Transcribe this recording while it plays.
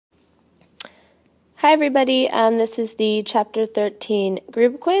Hi everybody, this is the Chapter 13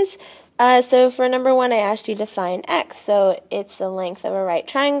 group quiz. So for number 1, I asked you to find x. So it's the length of a right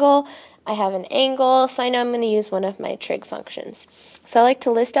triangle. I have an angle, so I know I'm going to use one of my trig functions. So I like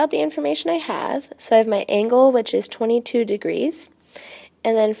to list out the information I have. So I have my angle, which is 22 degrees.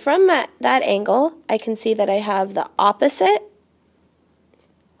 And then from that angle, I can see that I have the opposite,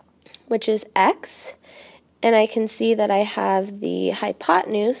 which is x. And I can see that I have the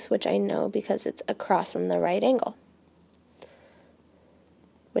hypotenuse, which I know because it's across from the right angle,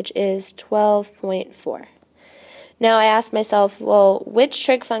 which is 12.4. Now I asked myself, well, which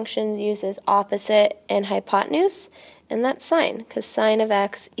trig function uses opposite and hypotenuse? And that's sine, because sine of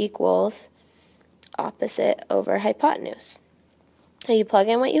x equals opposite over hypotenuse. Now you plug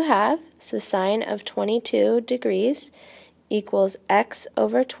in what you have, so sine of 22 degrees equals x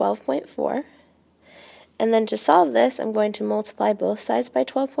over 12.4. And then to solve this, I'm going to multiply both sides by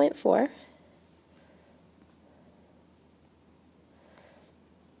 12.4.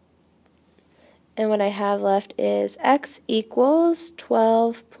 And what I have left is x equals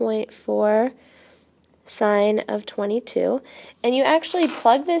 12.4 sine of 22. And you actually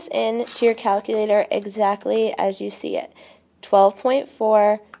plug this in to your calculator exactly as you see it.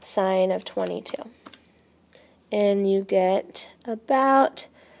 12.4 sine of 22. And you get about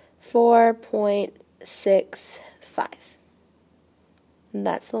 4.65. And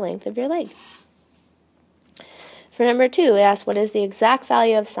that's the length of your leg. For number 2, it asks what is the exact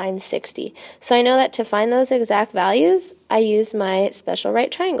value of sine 60. So I know that to find those exact values, I use my special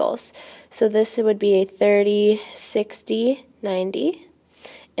right triangles. So this would be a 30, 60, 90.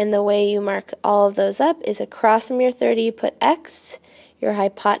 And the way you mark all of those up is across from your 30, you put x, your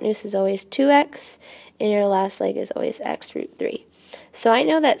hypotenuse is always 2x, and your last leg is always x root 3. So I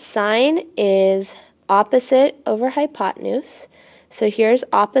know that sine is opposite over hypotenuse. So here's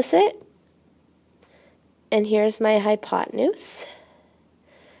opposite, and here's my hypotenuse.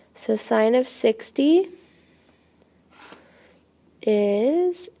 So sine of 60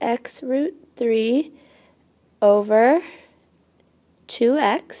 is x root 3 over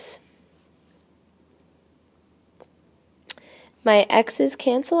 2x. My x's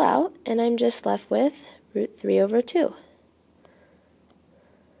cancel out, and I'm just left with root 3 over 2.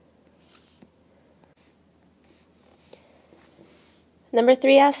 Number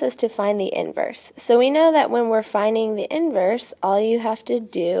 3 asks us to find the inverse. So we know that when we're finding the inverse, all you have to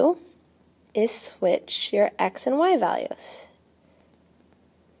do is switch your x and y values.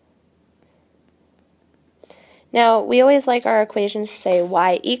 Now, we always like our equations to say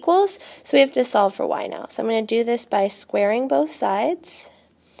y equals, so we have to solve for y now. So I'm going to do this by squaring both sides.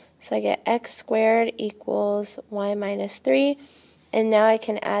 So I get x squared equals y minus 3, and now I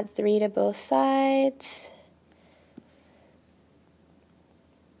can add 3 to both sides.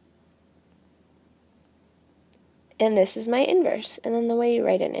 And this is my inverse. And then the way you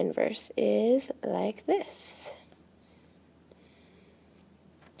write an inverse is like this.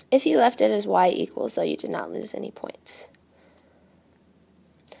 If you left it as y equals, though, you did not lose any points.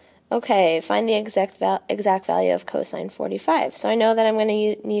 Okay, find the exact value of cosine 45. So I know that I'm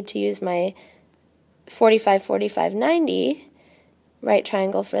going to need to use my 45, 45, 90 right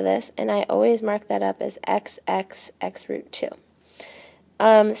triangle for this, and I always mark that up as x root 2.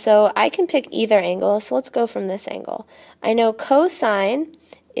 So I can pick either angle, so let's go from this angle. I know cosine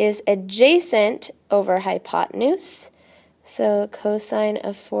is adjacent over hypotenuse, so cosine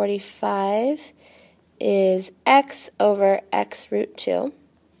of 45 is x over x root 2.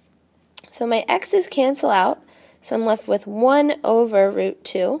 So my x's cancel out, so I'm left with 1 over root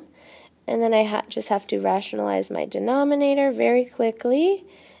 2, and then I just have to rationalize my denominator very quickly,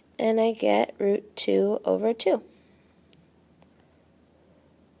 and I get root 2 over 2.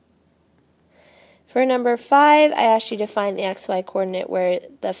 For number 5, I asked you to find the xy coordinate where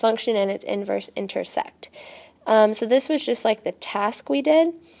the function and its inverse intersect. So this was just like the task we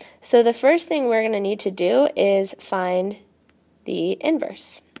did. So the first thing we're going to need to do is find the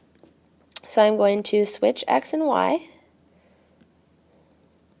inverse. So I'm going to switch x and y.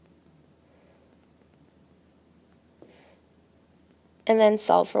 And then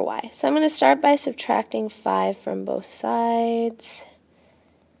solve for y. So I'm going to start by subtracting 5 from both sides.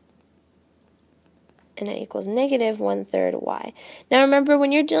 And it equals negative 1/3 y. Now remember,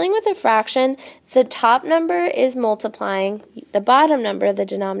 when you're dealing with a fraction, the top number is multiplying, the bottom number, the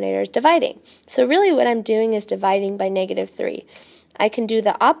denominator, is dividing. So really what I'm doing is dividing by negative 3. I can do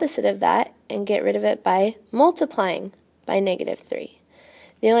the opposite of that and get rid of it by multiplying by negative 3.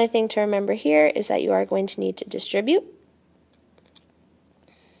 The only thing to remember here is that you are going to need to distribute.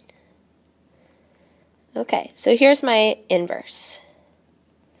 Okay, so here's my inverse.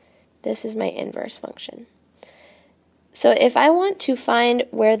 This is my inverse function. So if I want to find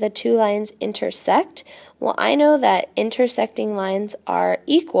where the two lines intersect, well, I know that intersecting lines are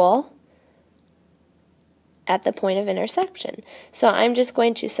equal at the point of intersection. So I'm just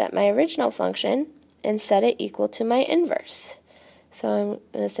going to set my original function and set it equal to my inverse. So I'm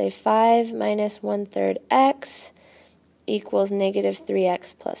going to say 5 minus 1/3 x equals negative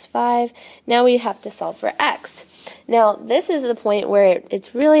 3x plus 5. Now we have to solve for x. Now this is the point where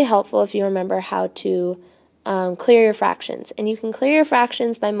it's really helpful if you remember how to clear your fractions. And you can clear your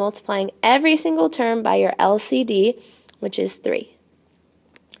fractions by multiplying every single term by your LCD, which is 3.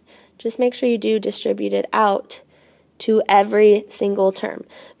 Just make sure you do distribute it out to every single term.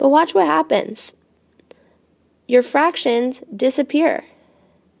 But watch what happens. Your fractions disappear.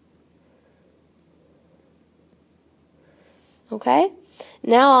 Okay?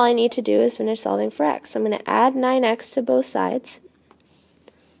 Now all I need to do is finish solving for x. I'm going to add 9x to both sides.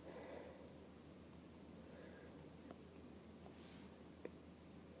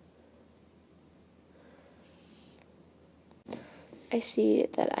 I see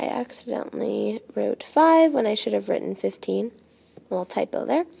that I accidentally wrote 5 when I should have written 15. A little typo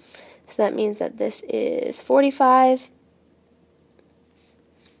there. So that means that this is 45.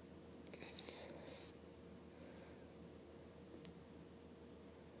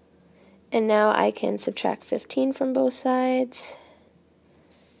 And now I can subtract 15 from both sides.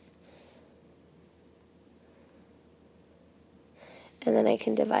 And then I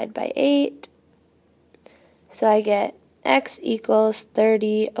can divide by 8. So I get x equals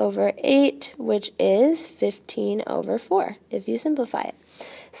 30 over 8, which is 15 over 4, if you simplify it.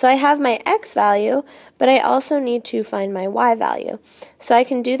 So I have my x value, but I also need to find my y value. So I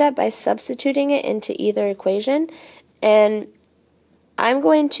can do that by substituting it into either equation, and I'm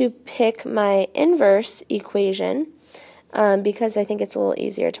going to pick my inverse equation because I think it's a little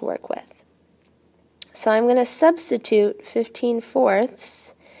easier to work with. So I'm going to substitute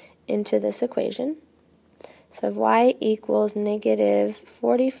 15/4 into this equation. So y equals negative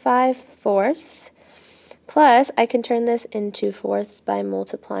 45/4, plus I can turn this into fourths by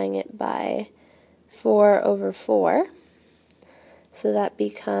multiplying it by 4 over 4. So that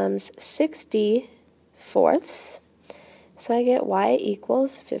becomes 60/4. So I get y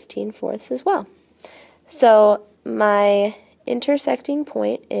equals 15/4 as well. So my intersecting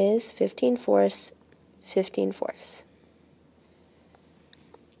point is 15/4, 15/4.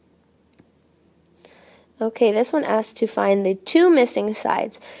 Okay, this one asks to find the two missing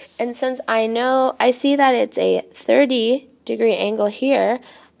sides. And since I see that it's a 30-degree angle here,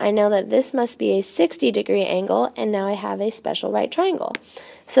 I know that this must be a 60-degree angle, and now I have a special right triangle.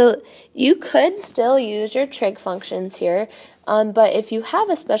 So you could still use your trig functions here, but if you have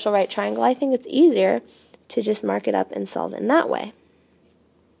a special right triangle, I think it's easier to just mark it up and solve in that way.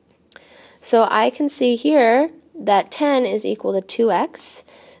 So I can see here that 10 is equal to 2x.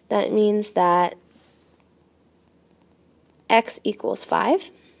 That means that x equals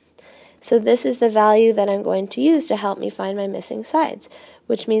 5. So this is the value that I'm going to use to help me find my missing sides,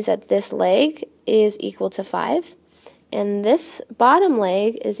 which means that this leg is equal to 5, and this bottom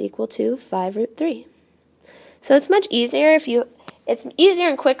leg is equal to 5√3. So it's much easier it's easier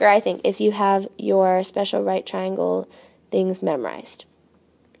and quicker, I think, if you have your special right triangle things memorized.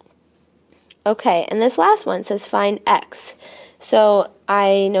 Okay, and this last one says find x. So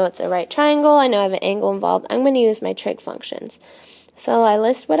I know it's a right triangle, I know I have an angle involved. I'm going to use my trig functions. So I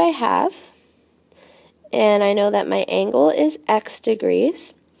list what I have, and I know that my angle is x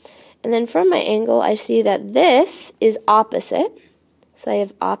degrees. And then from my angle, I see that this is opposite. So I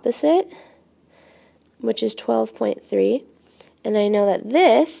have opposite, which is 12.3. And I know that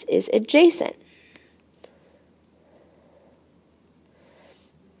this is adjacent.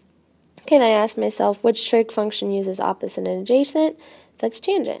 Okay, then I ask myself, which trig function uses opposite and adjacent? That's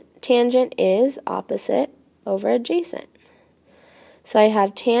tangent. Tangent is opposite over adjacent. So I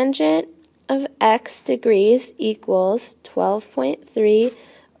have tangent of x degrees equals 12.3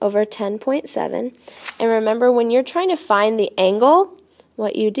 over 10.7. And remember, when you're trying to find the angle,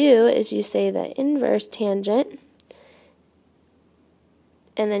 what you do is you say the inverse tangent,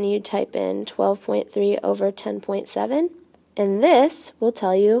 and then you type in 12.3 over 10.7, and this will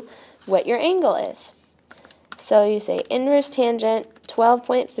tell you what your angle is. So you say inverse tangent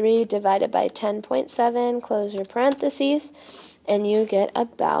 12.3 divided by 10.7, close your parentheses, and you get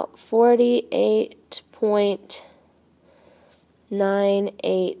about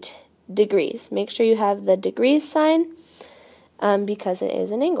 48.98 degrees. Make sure you have the degrees sign because it is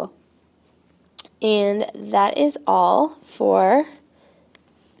an angle. And that is all for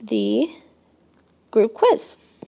the group quiz.